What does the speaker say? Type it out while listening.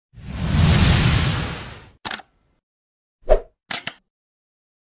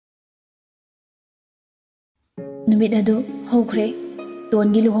नुमित अदु हौख्रे तोन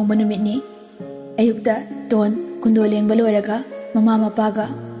गी लुहोंग नुमितनी अयुक्ता तोन कुंदो लेंग लोइरगा ममा मपागा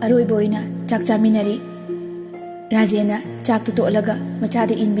अरोइबो ओइना चाक चामिनरी राजेना चाक तोलगा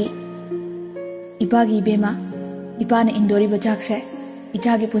मचादे इनबी इपागी बेमा इपाना इंदोरिबा चाकसे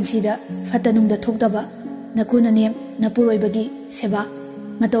इचागी पुंसीदा फतनुंगदा थोक्तबा नकुन नेम नपुरोइबगी सेबा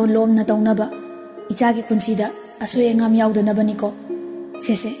मतौ लोम न तौनबा इचागी पुंसीदा असोय अंगाम याउदनबनिको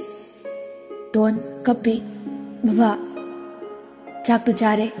सेसे तोन कप्पी बाबा चाक तो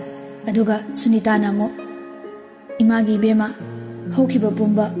चारे अदुगा सुनीता नामो इमागी बेमा हौखिबा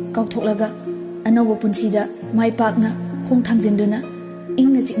पुंबा काउथोक्लगा अनौबो पुंसीदा माई पाकना खोंग थांजिंदुना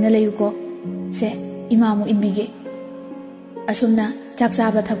इंगना चिकना लेयुको से इमामु इनबिगे असुमना चाक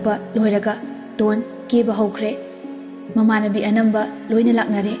चाबा थक्पा लोइरगा तोन केबा हौख्रे ममानबी अनंबा लोइना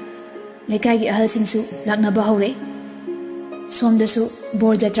लाक्नरे लेकाइगी अहलसिंगसु लाक्नबा हौरे सोमदसु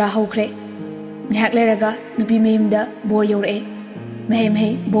बोर जत्रा हौख्रे ngahak leraga nupi meyumda bor yore mehe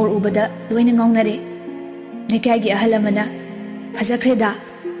mehe bor ubada loina ngongnare lekai gi ahal amana phajakre da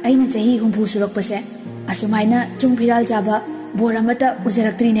aina chahi humpu surak pase asumaina chungphiral jaba bor amata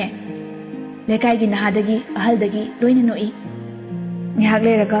uzaraktri ne lekai gi nahadagi ahal dagi loina noi ngahak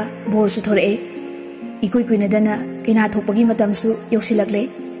leraga bor su thore ikui kuina dana kena thokpagi matam su yosilakle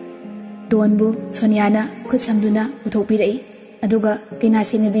tonbu soniana khut samduna uthokpirei aduga kena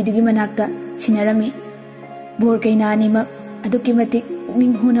sinabidugi manakta सिनरमी bore कईना अनिमक अदुकी मतिक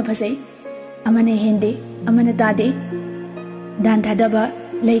पुकनिंग हुना फसै अमने हेंदे अमने तादे दान थादबा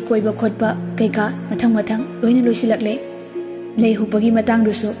लई कोइबा खोटपा कैका मथंग मथंग लोइना लोइसिलकले लई हुपगी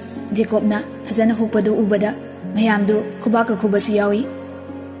मतंगदुसु जेकोबना फजना हुपदु उबदा मयामदु खुबाका खुबसु यावी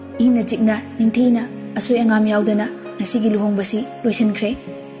इना चिकना निंथीना असोय अंगाम यावदना ngasiगी लुहोंबसी लोइसिनख्रे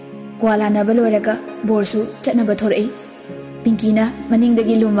क्वाला नबलोरगा बोरसु चटनबा थोरई पिंकीना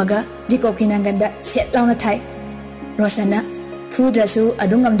मनिंगदगी लुमगा जेकोब की नांगंदा सेट लाउना थाई रोशना फुद्रसु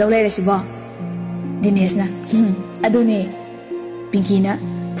अदुंगम दौलेरसिबो दिनेशना अदुने पिंकीना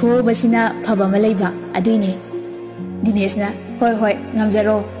फुबसिना फबमा लैबा अदुइने दिनेशना होय होय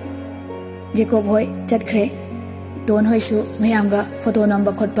ngamjaro जेकोब होय चटख्रे तोन होयसु मयामगा फोटो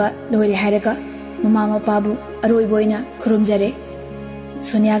नंबर खोटपा लोइरे हायरगा ममा मपाबु अरोइबोइना खुरुमजरे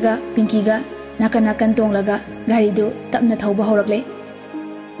सोनियागा पिंकीगा नाकन नाकन तोंगलगा गाड़ीदु तपना थौबा हौरकले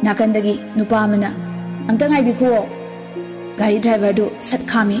नाकंदगी नुपा अमना अमता गाइबिखो गाड़ी ड्राइवर दु सट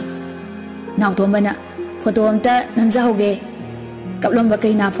खामी नाउतोंबना फोटो अमता नमजाहोगे कपलंबा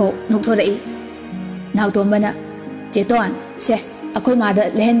कईना फो नुकथोरई नाउतोंबना चेतोन से अखोय मादा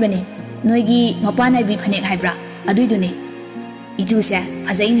लेहनबनी नोइगी मपानाइबी फनेक हाइब्रा अदुइदुने इदुसे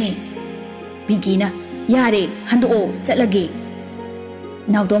फजैने पिंकीना यारे हंदो चलगे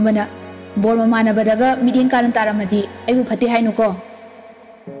नाउतोंबना बोर ममानबदगा मिडियन कारण तारमदी अयु फते हाइनुको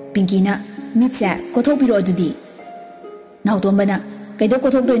पिंकीना मिटसे कोथोपिरो अदुदी नाउतोंबना कैदो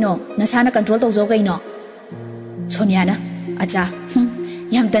कोथोकदोइनो नसाना कंट्रोल तौजो कैनो सोनियाना अच्छा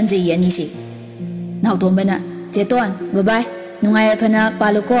याम तंजई अनीसे नाउतोंबना जेतोन बाय नुंगाय फना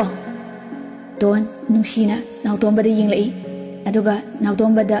पालुको तोन नुंसीना नाउतोंबदा यिंगलई अदुगा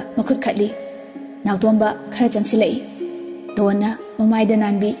नाउतोंबदा मखुत खटली नाउतोंबा खरा चंगसिलई तोना ममाइदा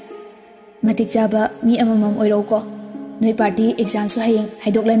नानबी मतिक चाबा मी अममम ओइरोको नोई पार्टी एग्जाम सु हयें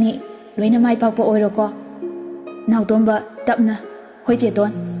हाइदोकलनी लोइना माइ पाकपा ओइरोको नाउतोंबा तपना होय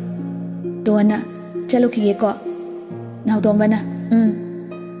चेतोन तोना चलुखिगेको नाउतोंबना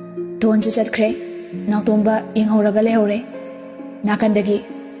तोन सु चटख्रे नाउतोंबा यंगहौरगा लेहौरे नाकंदगी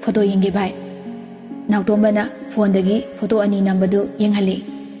फोटो यंगे भाई नाउतोंबना फोनदगी फोटो अनि नंबरदु यंगहली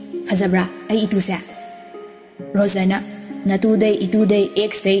फजब्रा आई इतुसे रोजरना नतुदे इतुदे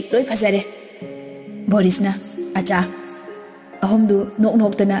एक्स दे लोई फजरे बोरिसना अच्छा अहमदु नोक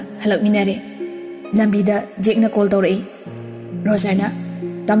नोकतना हलकमिनारे लंबीदा जेकना कॉल तौरई रोजरना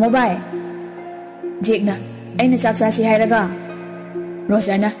तमो बाय जेकना अइना चाक चासी हायरगा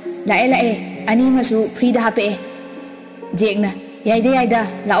रोजरना लाए लाए अनि मसु फ्रीदा हापे जेकना याइदा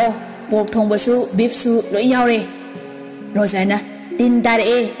लाओ पोर्क थोंबसु बीफसु लोई यावरे रोजरना तीन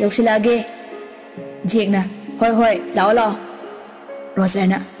तारे योक्सिलागे जेकना होय होय लाओ लाओ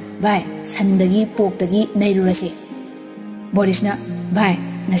रोजरना भाई सन्दगी पोक्तगी नैरुरसे बोरिसना भाई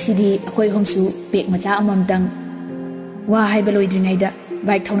नसीदी अखोय हमसु पेक मचा अममतंग वा हाइबा लोइद्रिङैदा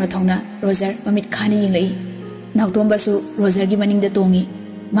बाइक थौना थौना रोजर ममित खानी यिंगलई नाउतोंबसु रोजरगी मनिंगदा तोंगी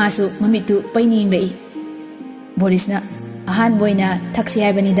मासु ममितु पैनी यिंगलई बोरिसना Ahaan बोइना थक्सी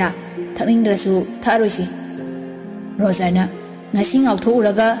हाइबनिदा थकनिंद्रसु थारोइसी रोजरना ngasi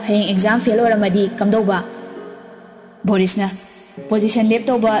ngauthuraga hayeng exam fail oramadi kamdauba बोरिसना position लेप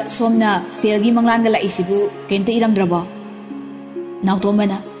तौबा सोमना फेल की मंगलान गला इसिबु केंते इरमद्रबो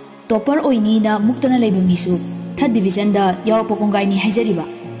नाउतोंबना टॉपर ओइनीना मुक्तना लेबु मिसु 3rd division da yaurpa kongai ni haijariba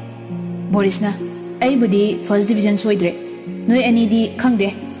Boris na ai budi 1st division soidre noi ani di khangde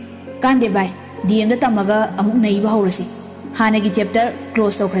kande bai DM da tamaga amuk nei ba horasi hanagi chapter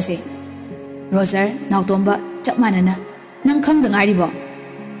close tawkhrase Roger nautomba chap manana nang khang da ngari ba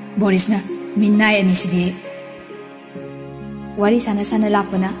Boris na minnai ani sidi wari sana sana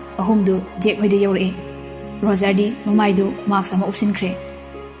lakpana ahumdu Jack hoide yore Roger di mamai du mark sama upsin khre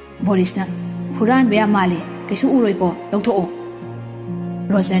Boris na huran beya mali kaisu uroi ko lokto o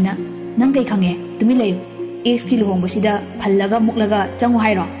Roger na nang kai khange tumi lei ex ki luhong basida phallaga muklaga changu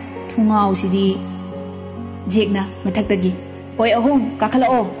hairo thungau sidi Jack na mathak tagi oi ahum kakhala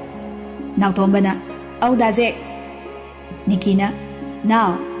o nautomba na au da Jack Nikina now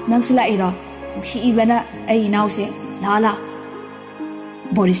nang sila iro si ibana ai now se la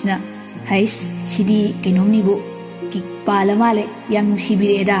Boris na hais sidi kainom ni bu ki pala male yam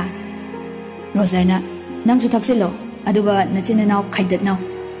sibire da Roger na nang su thaksilo aduga nachina naw khaidat naw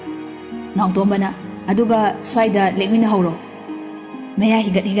nautomba na aduga swaida lekmina hawro meya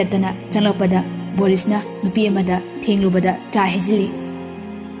higat tana changlakpada Boris na nupi amada thenglubada cha hejili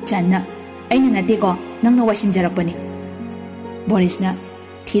channa aina nate ko nangna wasin jarapani Boris na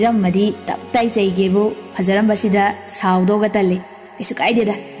thiram madi taptai chaigebu fajaram basida saudo ga tale kisu kaide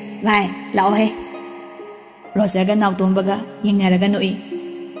da bhai lao he Roger ga nautomba ga yingnaraga noi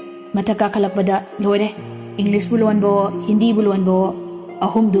mathaka khalakpada loire English bulon bo Hindi bulon bo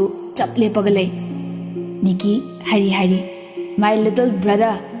ahumdu chaple pagalai Nikki hari my little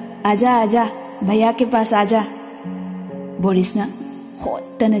brother aja भैया के पास आजा Boris na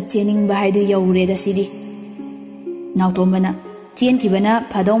hotana chening bahai du yaure da sidi nautombana chen kibana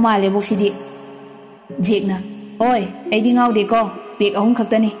phadau male bok sidi Jack na oi aidi ngau de ko pek ahum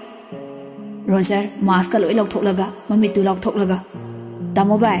khaktani Roger mask loi lok thoklaga mamitu lok thoklaga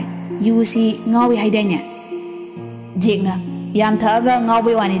tamo bai you see ngawi haidanya Jack na yam thaga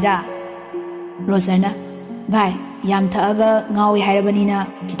ngawbai wani da Roger na bai yam thaga ngawi hairabani na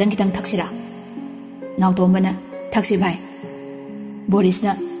kitang thaksira nautombana thaksi bhai Boris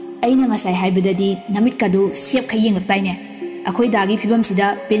na aina ngasai haibadadi namit kadu sep khayeng laktaine akhoi dagi phibam sida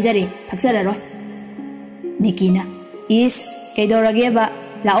penjare thaksara ro Nikina is kaidorage ba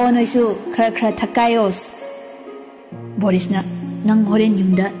lao noisu khra thakayos Boris na nang horen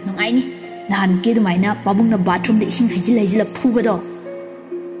yumda nungai ni nahan ke dumaina pabung na bathroom de ising haijil phugado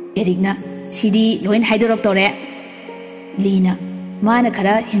Eric na sidi loin haidorok tore Lina mana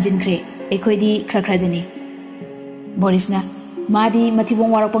khara hinjin khre ekhoi khra dani Boris na madi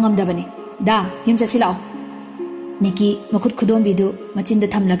mathibong warak pangam dabani da yum chasilao Nikki makhut khudom bidu machinda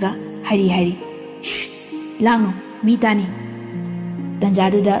thamlaga hari langno mi tani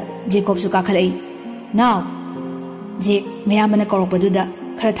tanjadu da Jacob su kakhalai now Jack mayamana korokpadu da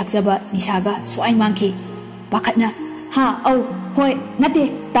khara thakjaba nisaga swai mangki pakhatna ha au hoi nate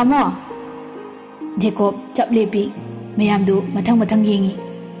tamo Jacob chaplepi mayamdu mathang yengi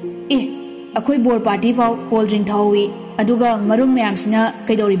akhoi board party fau cold drink thawi aduga marum mayam sina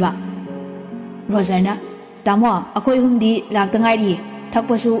kaidoriba Roger na tamo akhoi humdi laktangai ri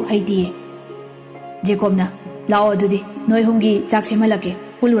thakpasu haiti Jacob na lao adudi noi humgi chak semalake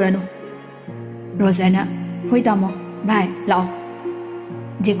puluranu Roger na hoi tamo bhai lao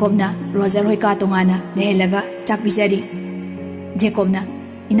Jacob na Roger hoi ka tongana lehelaga chak bijari Jacob na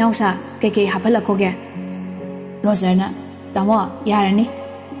inausa keke haphalakhoge Roger na tamo yarani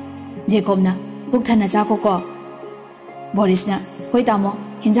Jacob na puk thana chako ko Boris na hoi tamo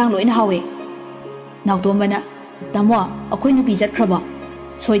hinjang loina hawe nautomba na tamo akhoi nupi jatkraba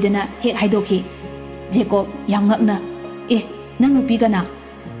soidana hek haidoki Jacob yang ngakna nang nupi kana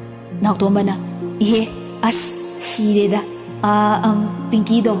nautomba na as sireda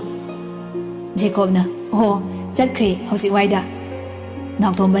Pinky do Jacob na chatkre hosik waida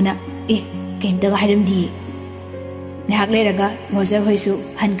nautomba na keimta ga hairam di nehak leraga Roger hoisu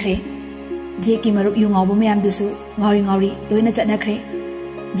hankre Jack ki marup yu ngawbu mayam dusu ngauri loina chatnakre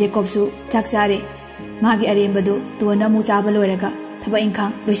Jacob su chak chare magi arembadu tuana mu chaba loiraga thaba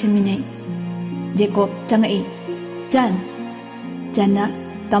ingkhang loisanminai Jacob changai Janna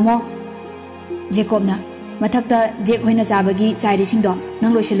tamo Jacob na mathakta Jack hoina chabagi chairi singdo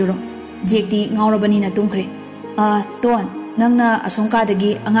nang loiseluro Jack ti ngaurabani na tungkre ton nangna asongka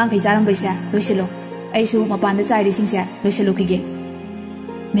dagi angang kai jaram baisa loiselo aisu mapanda chairi singse loiselo kige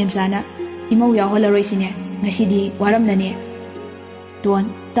memsana imau ya hola roisine ngasidi waram nane ton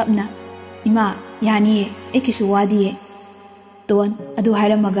tapna ima yani ekisu wadi ton adu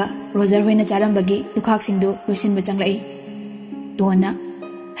hairamaga Roger hoina charam bagi dukhak singdu loisin bachang lai tona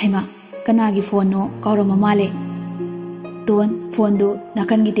haima kanagi phone no kauro mamale ton phone du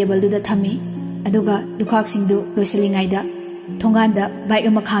nakan gi table du da thami aduga lukhak singdu loisalingaida thonganda bike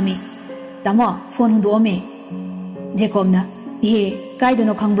ama khami tamo phone hundu ome Jacob na ihe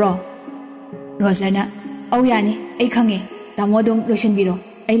kaidono khangbro Roger na au yani ai khange tamo dum loisan biro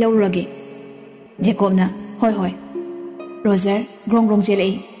ai laurage Jacob na hoi hoi Roger grong grong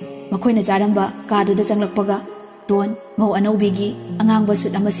jelei makhoi na charamba kadu da changlakpaga ton mau anobigi angang ba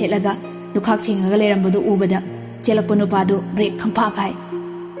sut ama selaga lukhak singaga lerambadu ubada chelakpo nupadu break khampa phai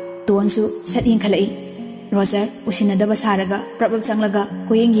ton su satin khalai Roger usinadaba saraga prabab changlaga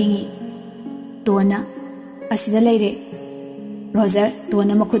koyeng yengi tona asida leire Roger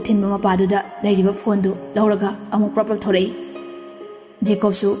tona makhut thinba mapaduda leiriba phone du lauraga amuk prabab thorei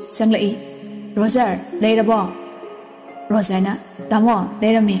Jacob su changlai Roger leirabo Roger na tamo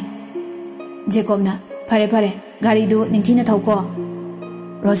leirame Jacob na phare phare gari du ningthina thauko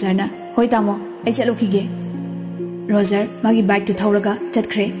Roger na hoi tamo ai chalukhige Roger magi bike tu thauraga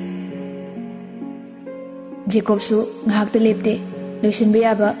chatkhre Jacob su ngahakta lepte loisinba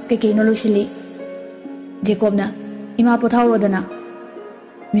yaba kekeino loisili Jacob na ima pothauro-dana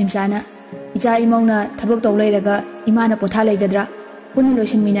Mimsana icha imauna thabak taw leiraga imana potha leigadra punna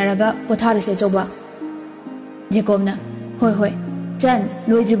loisinminaraga potharase choba Jacob na hoi hoi chan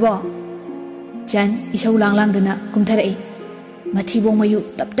loidribo chan isau langdana kumtharai mathibong mayu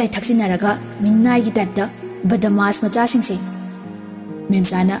taptai thaksinaraga minnai gi type badamas macha singse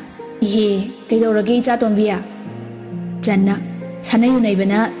Mimsana ihe kaidorage icha tonbia channa sanayu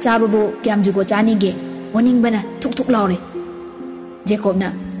naibana chababu kyamjugo chanige warning bana thuk thuk laure Jacob na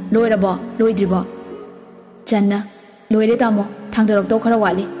loirabo loidribo channa loire tamo thangdarok to khara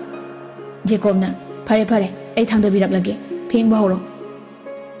wali Jacob na phare phare ai thangdabirak lage phengba horo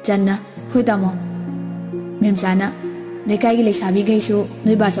channa hoi tamo Mimsana lekai gi leisabi gaisu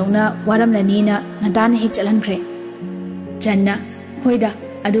noi ba chauna waram lani na ngantana hek chalhankhre channa hoida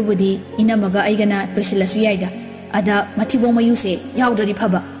adubudi inamaga aigana loisilasu yaida ada mathibong mayuse yaudari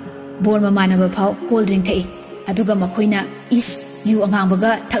phaba bor mamanaba phau cold drink thai aduga makhoina is yu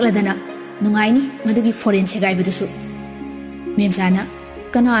angangbaga thakladana nungaini madugi foreign segai bidusu Mimsana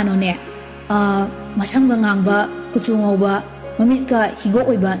kanano ne masangba ngangba kuchu ngauba mamitka higo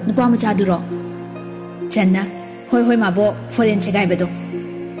oiba nupa macha duro channa hoi hoi mabo foreign segai bedo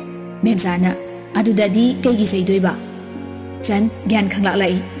Mimsana adudadi kaigi seidoiba chan gyan khanglak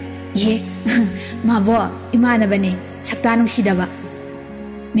lai ye mabo imana bane sakta nungsidaba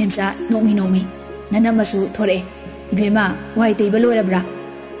Mimsa nomi nanamasu thore ibema wai teiba loirabra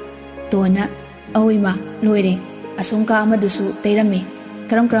tona awima loire asumka amadusu teirame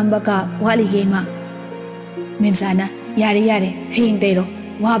karam karamba ka walige ma Mimsana yare heying teiro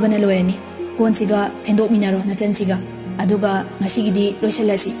wabana loirani konsiga phendok minaro na chansiga aduga ngasigidi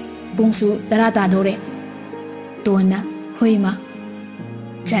loisalasi bungsu tarata dore tona hoima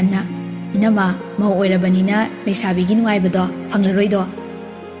channa inama mau oirabanina leisabigi nuaibado phanglaroido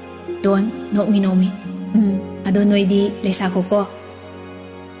Don nomi ado noidi leisa khoko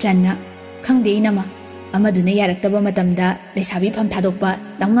channa khangde inama amaduna yaraktaba matamda leisabi pham thadokpa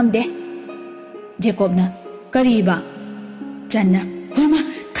tamngamde Jacob na kariba channa hoima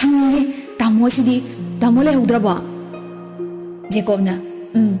khangwe tamo sidi tamo lehudra Jacob na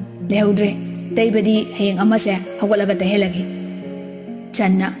lehudre taibadi heyeng amase hawalaga tahelagi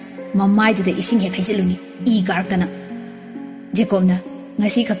channa mamai du de ising he khaisiluni I garaktana Jacob na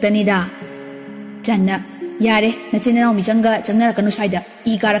ngasi khaktani da channa yare nachinao michanga changnarakanu swaida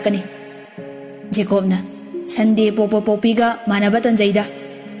I garakani Jacob na Sunday popiga manabatan jaida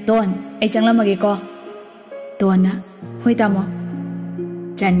ton ai changlamage ko tona hoi tamo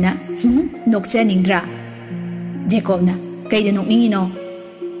channa nokcha ningdra Jacob na kaida nokningino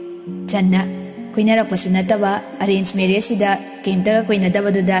channa koinara pasunataba arrange marriage sida kemtaga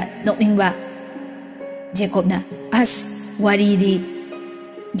koinadabaduda nokningba Jacob na as waridi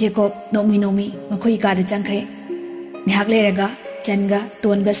Jacob nomi makhoi kada changkhre mihak leraga changa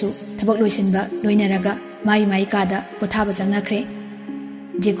tonga su thabak loisinba loinaraga mai kada pothaba changnakhre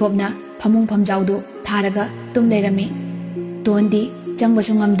Jacob na phamung phamjaudu tharaga tum lerami tondi changba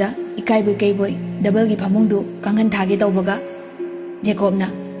sungamda ikai boy double gi phamung du kangan thage tawbaga Jacob na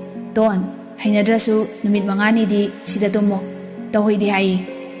ton hainadrasu numit mangani di sida tumo tawhoi di hai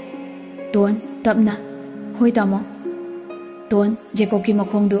ton tapna hoi tamo Ton Jacob ki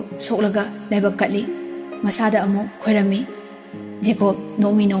makhongdu soklaga laibak katli masada amu khoirami Jacob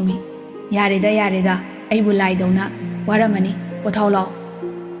nomi yareda aibu lai dona waramani pothau law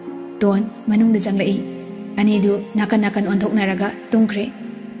Ton manung da changlai ani du nakan onthoknaraga tungkhre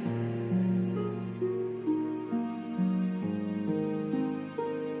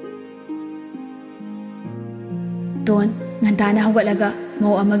Ton ngantana hawalaga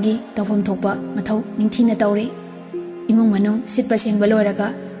mau amagi tawfam thokpa mathau ningthina tawri imung manung sitpa sengba loiraga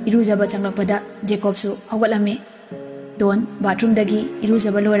irujaba changlakpada Jacob su hawgalame Don bathroom dagi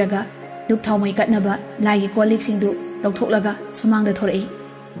irujaba loiraga duk thawmai katnaba laigi kolik singdu lawthoklaga sumangda thorai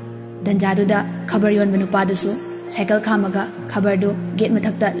danjaduda khabar yon banupadusu cycle khamaga khabar du gate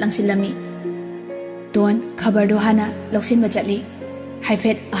mathakta langsilami Don khabar du hana loksin bachali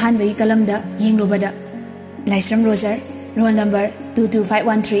haifet ahan bai kalamda yenglubada Laisram Roger roll number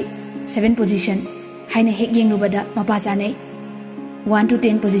 22513 7 position haina hek yenglubada mapa chanai 1 to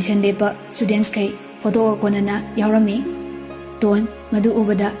 10 position lepa students kai photo konana yaurami Don madu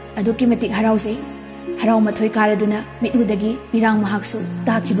ubada aduki matik harause harau mathoi karaduna mitudagi pirang mahaksu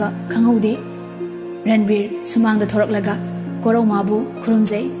takiba khangaude Ranbir sumangda thoraklaga korau mabu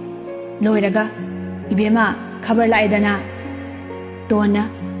khurumjai loiraga ibema khabar laidana Donna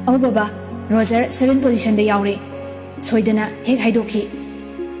aw baba Roger 7 position de yaure soidana hek haidoki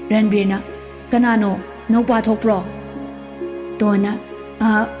Ranbirna kanano no pa thokpro Donna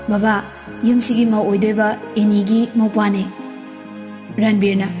baba yumsigi ma oideba enigi mopane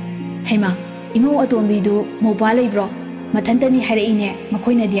Ranbirna heima imo atombi du mopa leibro mathantani haraine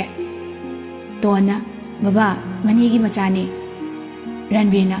makoina dia Donna baba manigi machani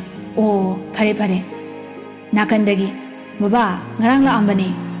Ranbirna o phare phare nakandagi baba ngarang la ambani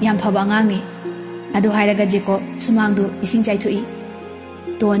yam phaba ngangi adu hairaga Jacob sumangdu ising chaithui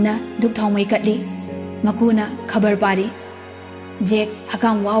Donna duk thawmai katli makuna khabar pari Jack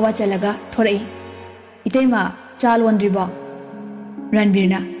hakam wawa chalaga thorai itema chalwandriba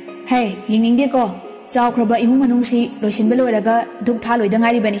Ranbirna hey yingingde ko chawkhroba imung manungsi loisinba loiraga duk tha loida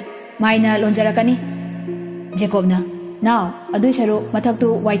ngari bani maina lonjarakani Jacobna now adui saru mathaktu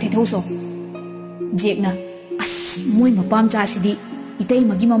wai thaithoso Jackna as moi mapam cha sidi itei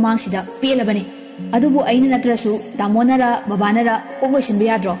magi mamang sida pelabani adubu aina natrasu tamonara babanara kokloisinba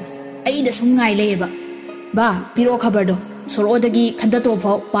yadro aida sum ngai leyeba ba piro khabar do sorodagi khanda to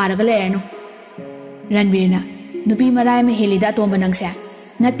pho paraga leranu Ranbirna nupi marai me helida tomba nangse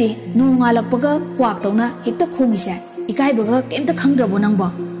nati nu ngalakpaga kwak tawna hekta khongise ikai baga kemta khangdrabo nangba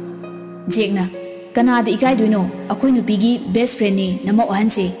Jackna kanada ikai duino akhoi nupigi best friend ni nama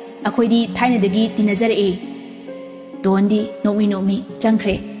ohanse akhoi di thaina dagi tinajare e Dondi nomi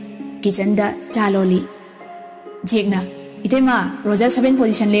changkhre kitchen da chaloli Jackna itema Roger 7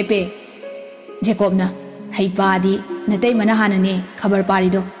 position lepe Jacobna haipadi natai mana hanane khabar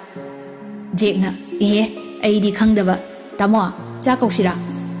parido Jackna aidi khangdaba tamo cha koksira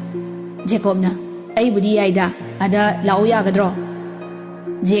Jacobna aibudi aida ada lau yagadro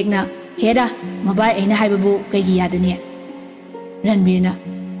Jackna heda mobile aina haibabu kaigi yadane Ranbirna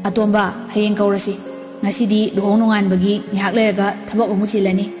atomba hayeng kaurasi ngasidi luhonungan bagi ngihak leraga thabak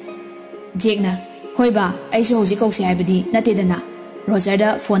umuchilani Jackna hoiba aisu hoji kausi haibadi natedana Roger da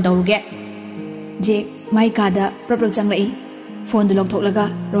phone tawruge Jack maika da problem changlai phone du loktholaga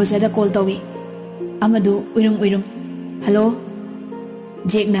Roger da call tawi amadu uirum hello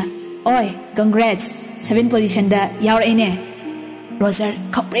Jackna oi congrats 7 position da yaur aine Roger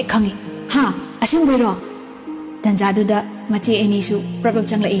khapre khangi ha asing boiro tanjadu da machi ani su problem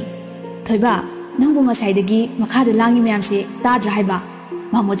changlai thoiba nangbu ngasai dagi makha da langi myam se tadra haiba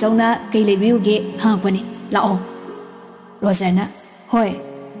mamo chawna kei lebiuge hangpani lao Roger na hoi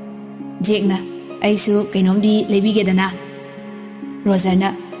Jackna aisu kainomdi lebige dana Roger na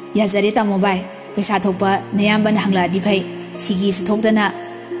yazare ta mobile pesa thokpa nayamban hangla di phai sigi su thokdana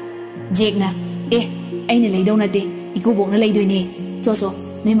Jackna aina leidau nate ikubokna leidoine choso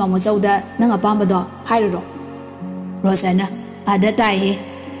noi mamo chawda nang apamba do hairoro Roger na ada tai he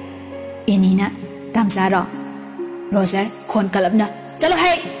enina tamsaro Roger khon kalapna chalo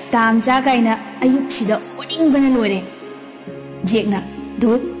hai tamcha kaina ayuk sida oning bana loire Jackna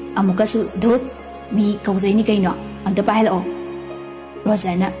dut amukasu dut mi kauzaini kaino amta pahelo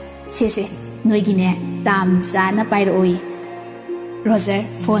Roger na se noigine tamsa na pairo oi Roger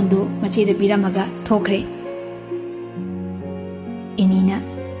phone du machi de piramaga thokre enina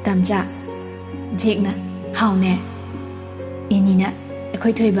tamcha Jackna haune enina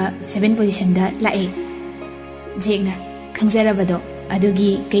akhoi thoiba 7 position da lae Jackna khangjarabado adugi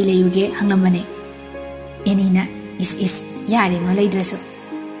kei layuge hanglamane enina is yare no leidrasu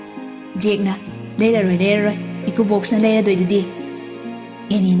Jackna leiraroi iku box na leira doididi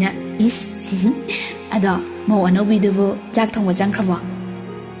enina is ada mo anobi dubu chak thongwa changkraba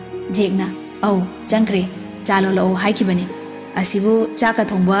Jackna au changkre chalo lo haikibani asibu chaka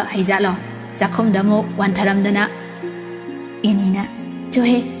thongwa haijalo chakhom damo wantharam dana enina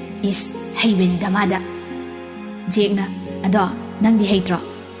chohe is haibeni damada Jackna ado nangdi haitro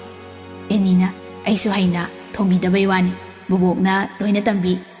enina aisu haina thomi dabai wani bubokna loina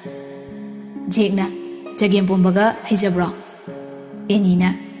tambi. Jekna jagem pombaga haizabro. Enina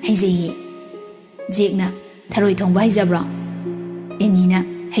haizaye. Jekna tharoi thongba haizabro. Enina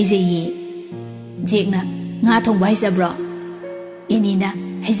haizaye. Jekna nga thongba haizabro. Enina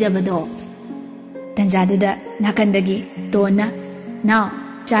haizabado. Tanjaduda nakandagi tona now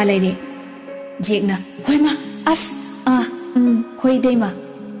cha leire. Jekna hoi ma as hoi deima.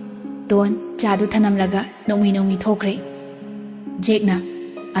 Ton chadu thanamlaga nomi thokre. Jekna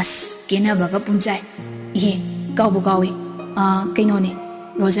as kena baga punchai. Ye kaubu kawi kainoni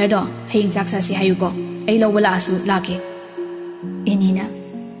Roger do haying jaksa si hayuko ay lawala asu laki. Enina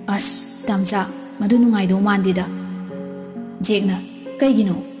as tamcha madu nungai do mandida. Jekna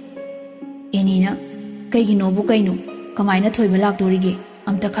kaigino. Enina kaigino bu kaino kamaina thoiba lakdorige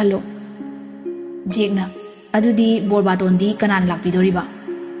amta khallo. Jekna adudi borbadondi kanan lakpidoriba.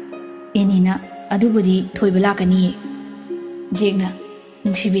 Enina adubudi thoiba lakani. Jekna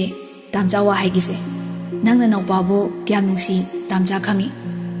nungsibe tamcha wa haigise. Nangna naupabu kyam nungsi tamcha khangi.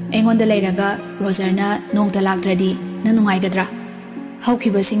 Engonda leiraga Rogerna nongta lakdradi na nungaigadra.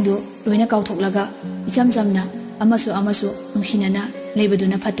 Haukiba singdu loina kauthoklaga icham chamna amasu nungsinana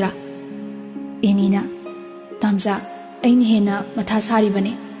leibaduna phatra. Enina tamcha aini hena matha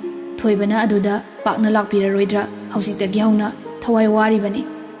saribane. Thoibana aduda pakna lakpiraroidra hausikta gyauna thawai waribane.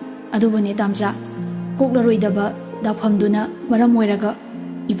 Adubane tamcha koklaroidaba dakhamduna maram oiraga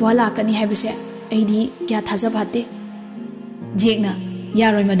ibwa lakani haibase aidi kya thajabhate. Jekna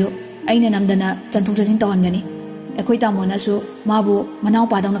yaroi madu aina namdana chanthuk chajin tawangani. Ekhoi tamona su mabu manau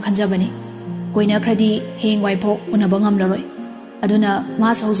padawna khanjabani. Koina khradi heng waipho unaba ngamlaroi. Aduna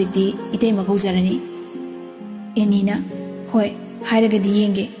ma saujikti itei magaujarani. Enina hoi hairagadi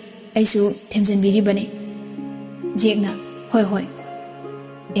yenge aisu themjanbiri bane. Jekna hoi.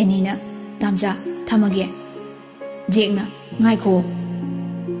 Enina tamcha thamage. Jekna ngaikho.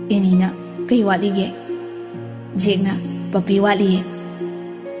 Enina kai walige. Jekna papi wali.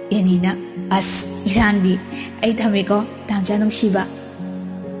 Enina as irangdi ai thameko tamcha nungsiba.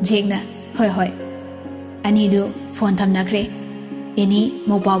 Jekna hoi anidu phone thamnakre. Eni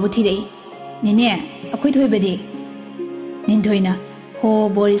mopabu thirei. Nine akhoi thoibadi. Ninthoina ho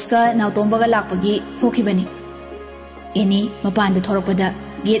Boriska nautombaga lakpagi thokhibani. Eni mapanda thorakpada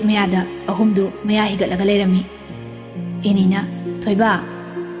gate mayada ahumdu maya higatlaga leirami. Enina thoiba.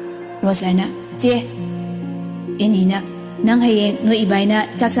 Rogerna che. Enina nang hayeng no ibaina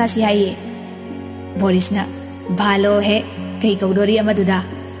chaksa si haye. Borisna bhalo he kai kaudori amaduda.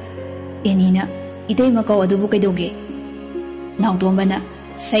 Enina itei makau adubu kaidoge. Nautombana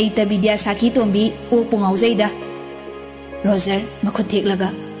saita bidya saki tombi ko pungauzaida. Roger makhut theklaga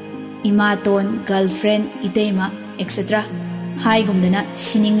ima ton girlfriend iteima etc. hai gumdana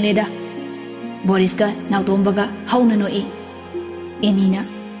sining leda. Boriska nautombaga hauna noi. Enina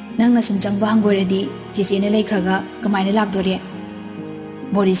nangna sum changba hangoredi jisene leikhraga kamaina lakdore.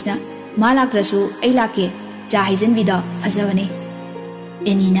 Borisna ma laktrasu ai lake cha haijen vida fajabane.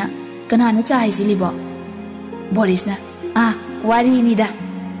 Enina kanana cha haijilibo. Borisna wari nida.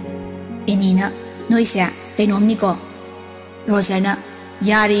 Enina noisya kainomni ko. Rogerna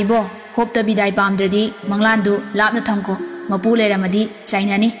yaribo hopta bidai pamdradi manglandu lapna thamko mapu leramadi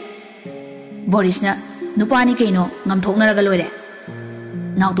chainani. Borisna nupani kaino ngamthoknaraga loire.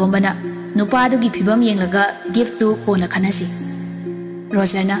 Nautombana nupadugi phibam yenglaga gift tu kona khanasi.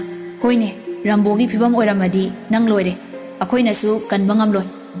 Rogerna hoine rambogi phibam oiramadi nang loire. Akhoina su kanbangam loi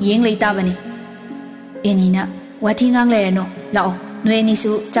yeng leitabani. Enina wathi ngang lerano lao noeni su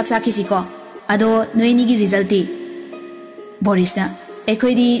chaksa kisiko ado noeni gi resulti. Borisna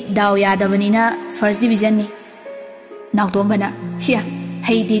ekhoidi daw yadabanina first division ni. Nautombana sia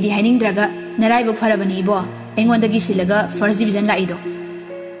heidi di hainingdraga naraibu pharabani ibo engondagi silaga first division laido.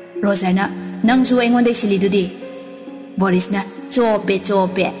 Rogerna nangsu engondai silidudi. Borisna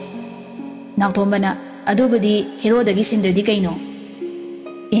chope. Nautombana adubadi hero dagi sindradi kaino.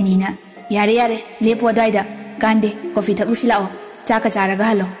 Enina yare lepo adwaida kande coffee thaklusi lao chaka charaga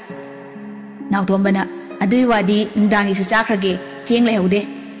halo. Nautombana adui wadi nungdangi su chakrage cheng lehaude.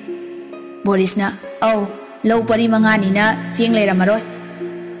 Borisna au lau pari mangani na cheng leiramaroi.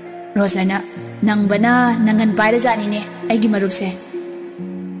 Rogerna nangbana nangan paira jani ne aigi marupse.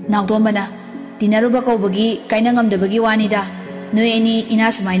 Nautombana tinaruba kaubagi kaina ngamdabagi wanida. Noi eni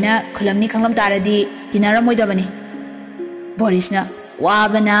ina sumaina khulamni khanglam taradi tinaramoidabani. Borisna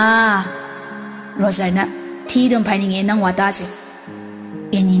wabana. Rogerna thidom phaininge nang watase.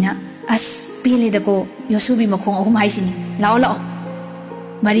 Enina as piledako yosubi makhong ahum haisini lao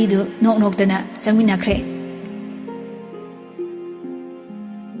Maridu nok tana changminakre.